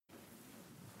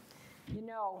You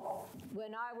know,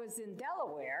 when I was in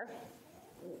Delaware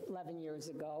 11 years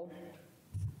ago,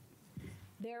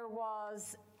 there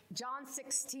was John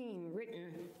 16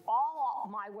 written all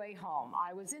my way home.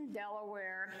 I was in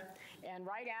Delaware, and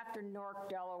right after Newark,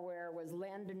 Delaware, was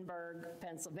Landenberg,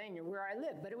 Pennsylvania, where I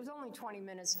lived. But it was only 20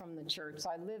 minutes from the church, so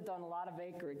I lived on a lot of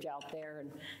acreage out there,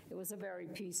 and it was a very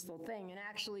peaceful thing. And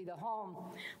actually, the home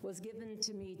was given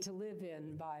to me to live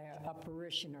in by a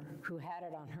parishioner who had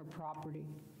it on her property.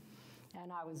 And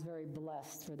I was very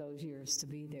blessed for those years to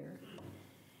be there.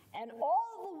 And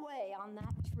all the way on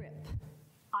that trip,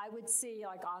 I would see,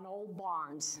 like on old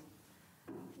barns,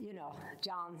 you know,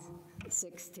 John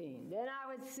 16. Then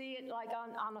I would see it like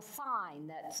on a sign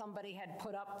that somebody had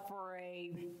put up for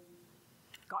a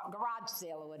garage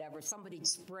sale or whatever. Somebody'd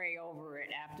spray over it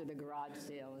after the garage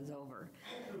sale was over.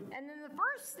 And then the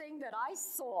first thing that I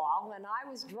saw when I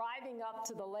was driving up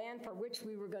to the land for which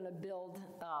we were going to build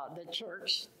the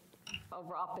church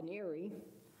over up in Erie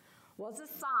was a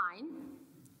sign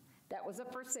that was a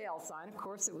for sale sign. Of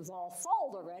course, it was all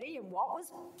sold already. And what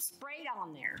was sprayed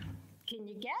on there? Can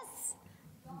you guess?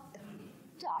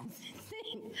 John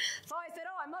 16. So I said,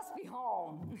 oh, I must be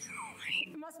home.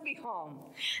 It must be home.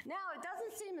 Now, it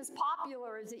doesn't seem as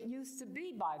popular as it used to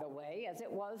be, by the way, as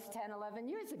it was 10, 11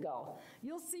 years ago.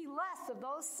 You'll see less of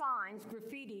those signs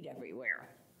graffitied everywhere.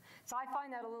 So I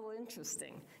find that a little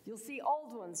interesting. You'll see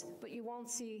old ones, but you won't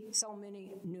see so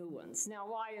many new ones. Now,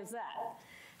 why is that?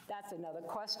 That's another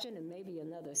question and maybe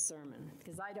another sermon,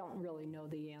 because I don't really know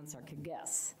the answer, I could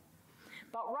guess.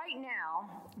 But right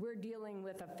now, we're dealing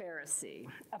with a Pharisee.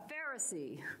 A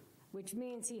Pharisee, which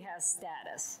means he has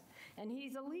status, and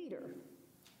he's a leader.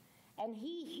 And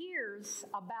he hears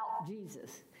about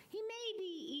Jesus. He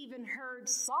maybe even heard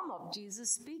some of Jesus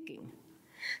speaking.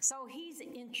 So he's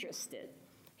interested.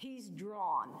 He's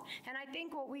drawn. And I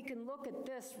think what we can look at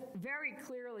this very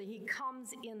clearly, he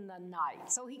comes in the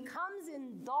night. So he comes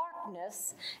in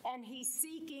darkness and he's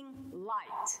seeking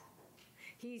light.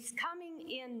 He's coming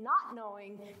in not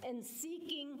knowing and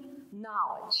seeking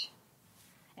knowledge.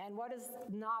 And what is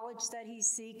knowledge that he's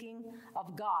seeking?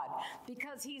 Of God.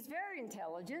 Because he's very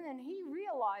intelligent and he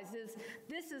realizes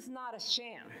this is not a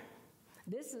sham.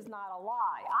 This is not a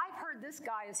lie. I've heard this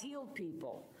guy has healed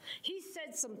people. He's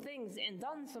said some things and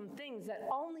done some things that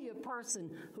only a person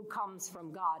who comes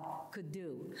from God could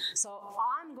do. So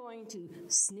I'm going to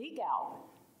sneak out,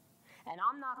 and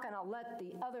I'm not going to let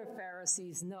the other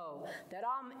Pharisees know that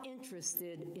I'm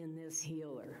interested in this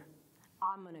healer.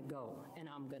 I'm going to go and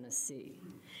I'm going to see.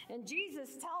 And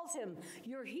Jesus tells him,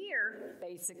 you're here,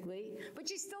 basically,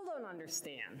 but you still don't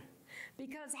understand.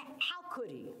 Because how could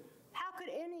he? How could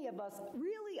any of us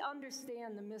really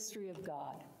understand the mystery of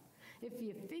God? If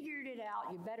you figured it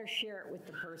out, you better share it with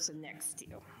the person next to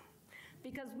you.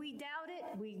 Because we doubt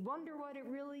it, we wonder what it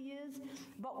really is,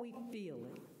 but we feel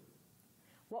it.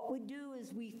 What we do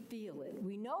is we feel it.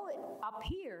 We know it up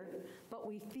here, but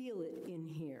we feel it in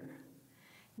here.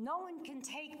 No one can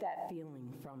take that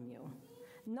feeling from you.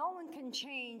 No one can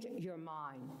change your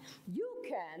mind. You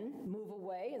can move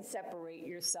away and separate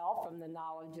yourself from the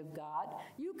knowledge of God.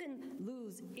 You can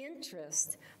lose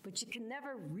interest, but you can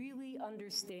never really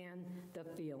understand the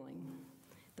feeling,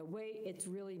 the way it's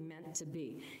really meant to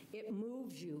be. It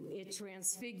moves you. It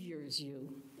transfigures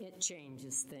you. It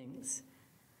changes things.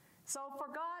 So, for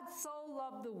God so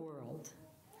loved the world.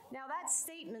 Now, that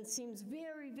statement seems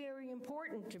very, very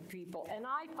important to people, and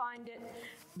I find it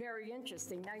very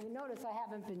interesting. Now, you notice I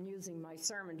haven't been using my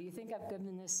sermon. Do you think I've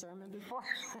given this sermon before?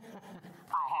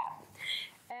 I have.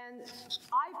 And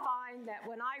I find that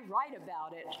when I write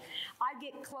about it, I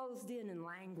get closed in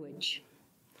language.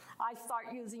 I start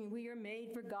using, we are made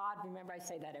for God. Remember, I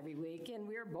say that every week. And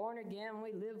we are born again.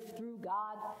 We live through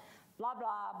God. Blah,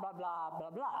 blah, blah, blah, blah,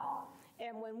 blah.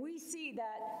 And when we see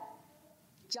that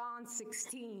John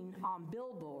 16 on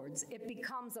billboards, it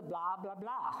becomes a blah, blah,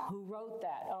 blah. Who wrote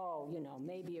that? Oh, you know,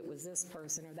 maybe it was this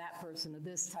person or that person or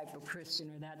this type of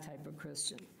Christian or that type of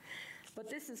Christian. But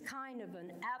this is kind of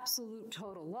an absolute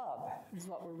total love is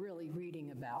what we're really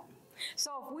reading about.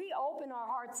 So if we open our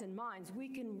hearts and minds, we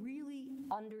can really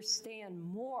understand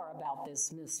more about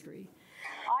this mystery.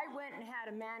 I went and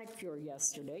had a manicure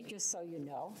yesterday, just so you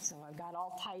know. So I got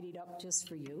all tidied up just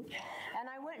for you. And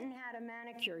I went and had a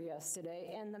manicure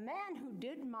yesterday, and the man who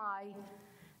did my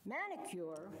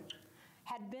manicure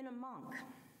had been a monk.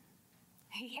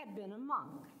 He had been a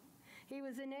monk. He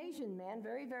was an Asian man,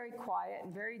 very, very quiet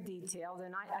and very detailed,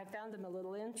 and I found him a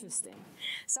little interesting.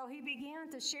 So he began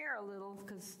to share a little,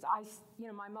 because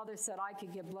my mother said I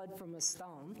could get blood from a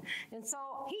stone. And so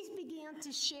he began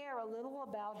to share a little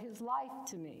about his life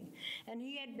to me. And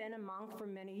he had been a monk for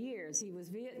many years. He was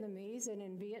Vietnamese, and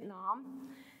in Vietnam,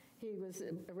 he was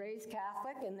raised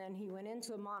Catholic, and then he went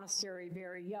into a monastery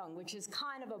very young, which is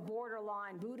kind of a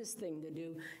borderline Buddhist thing to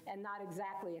do, and not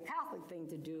exactly a Catholic thing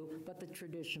to do, but the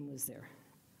tradition was there.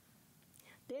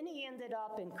 Then he ended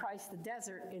up in Christ the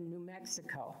Desert in New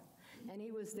Mexico, and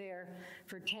he was there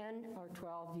for 10 or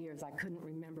 12 years. I couldn't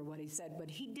remember what he said,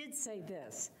 but he did say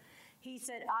this. He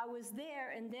said, I was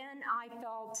there, and then I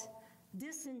felt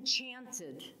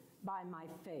disenchanted by my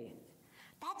faith.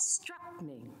 That struck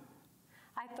me.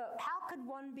 I thought, how could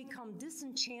one become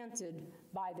disenchanted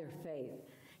by their faith?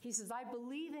 He says, I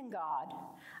believe in God.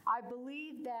 I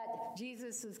believe that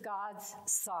Jesus is God's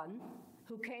Son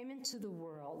who came into the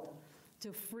world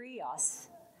to free us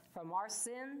from our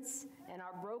sins and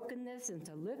our brokenness and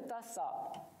to lift us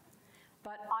up.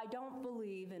 But I don't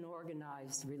believe in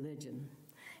organized religion.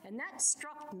 And that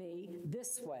struck me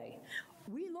this way.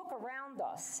 We look around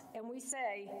us and we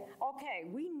say, okay,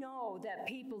 we know that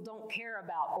people don't care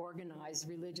about organized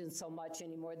religion so much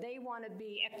anymore. They want to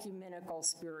be ecumenical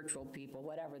spiritual people,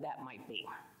 whatever that might be.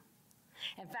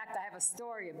 In fact, I have a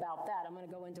story about that. I'm going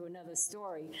to go into another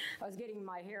story. I was getting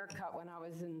my hair cut when I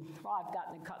was I've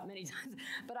gotten it cut many times,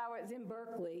 but I was in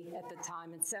Berkeley at the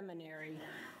time in seminary.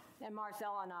 And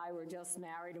Marcel and I were just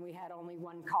married, and we had only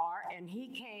one car. And he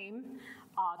came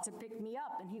to pick me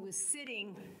up, and he was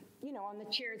sitting, on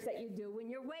the chairs that you do when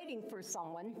you're waiting for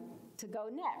someone to go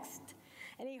next.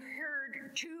 And he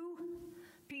heard two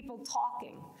people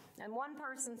talking. And one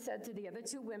person said to the other,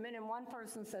 two women, and one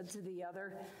person said to the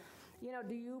other,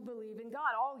 do you believe in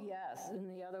God? Oh, yes. And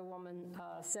the other woman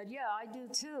said, yeah, I do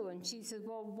too. And she said,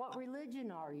 well, what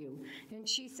religion are you? And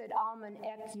she said, I'm an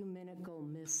ecumenical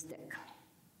mystic.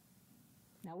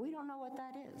 Now, we don't know what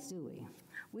that is, do we?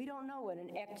 We don't know what an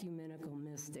ecumenical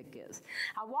mystic is.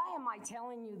 Why am I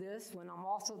telling you this when I'm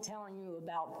also telling you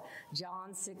about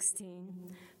John 16?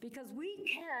 Because we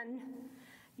can,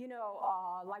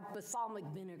 like balsamic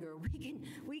vinegar,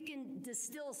 we can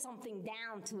distill something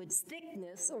down to its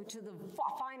thickness or to the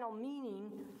final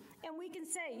meaning, and we can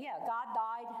say, yeah, God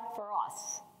died for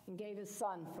us and gave his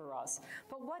son for us.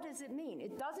 But what does it mean?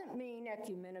 It doesn't mean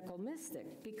ecumenical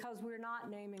mystic, because we're not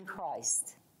naming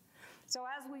Christ. So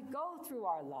as we go through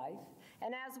our life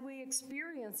and as we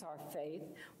experience our faith,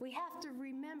 we have to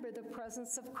remember the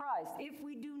presence of Christ. If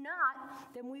we do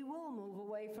not, then we will move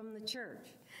away from the church.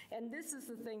 And this is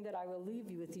the thing that I will leave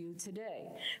you with you today.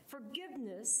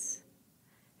 Forgiveness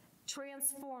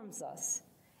transforms us.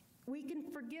 We can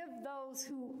forgive those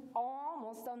who are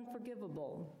almost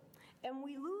unforgivable. And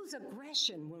we lose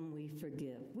aggression when we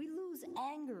forgive. We lose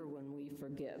anger when we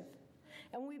forgive.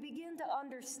 And we begin to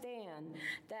understand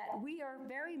that we are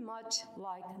very much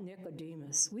like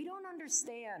Nicodemus. We don't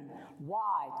understand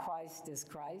why Christ is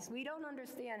Christ. We don't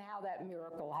understand how that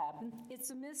miracle happened.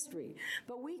 It's a mystery.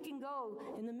 But we can go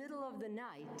in the middle of the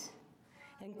night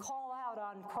and call out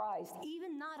on Christ,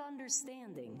 even not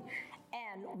understanding,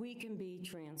 and we can be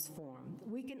transformed.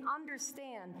 We can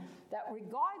understand that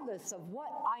regardless of what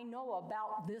I know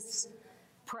about this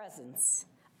presence,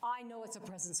 I know it's a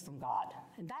presence from God.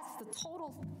 And that's the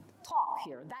total talk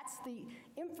here. That's the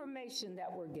information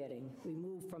that we're getting. We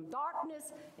move from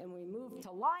darkness and we move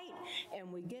to light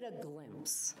and we get a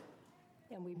glimpse.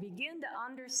 And we begin to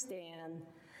understand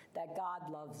that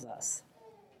God loves us.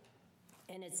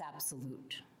 And it's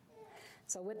absolute.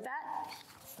 So with that,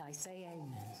 I say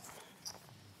amen.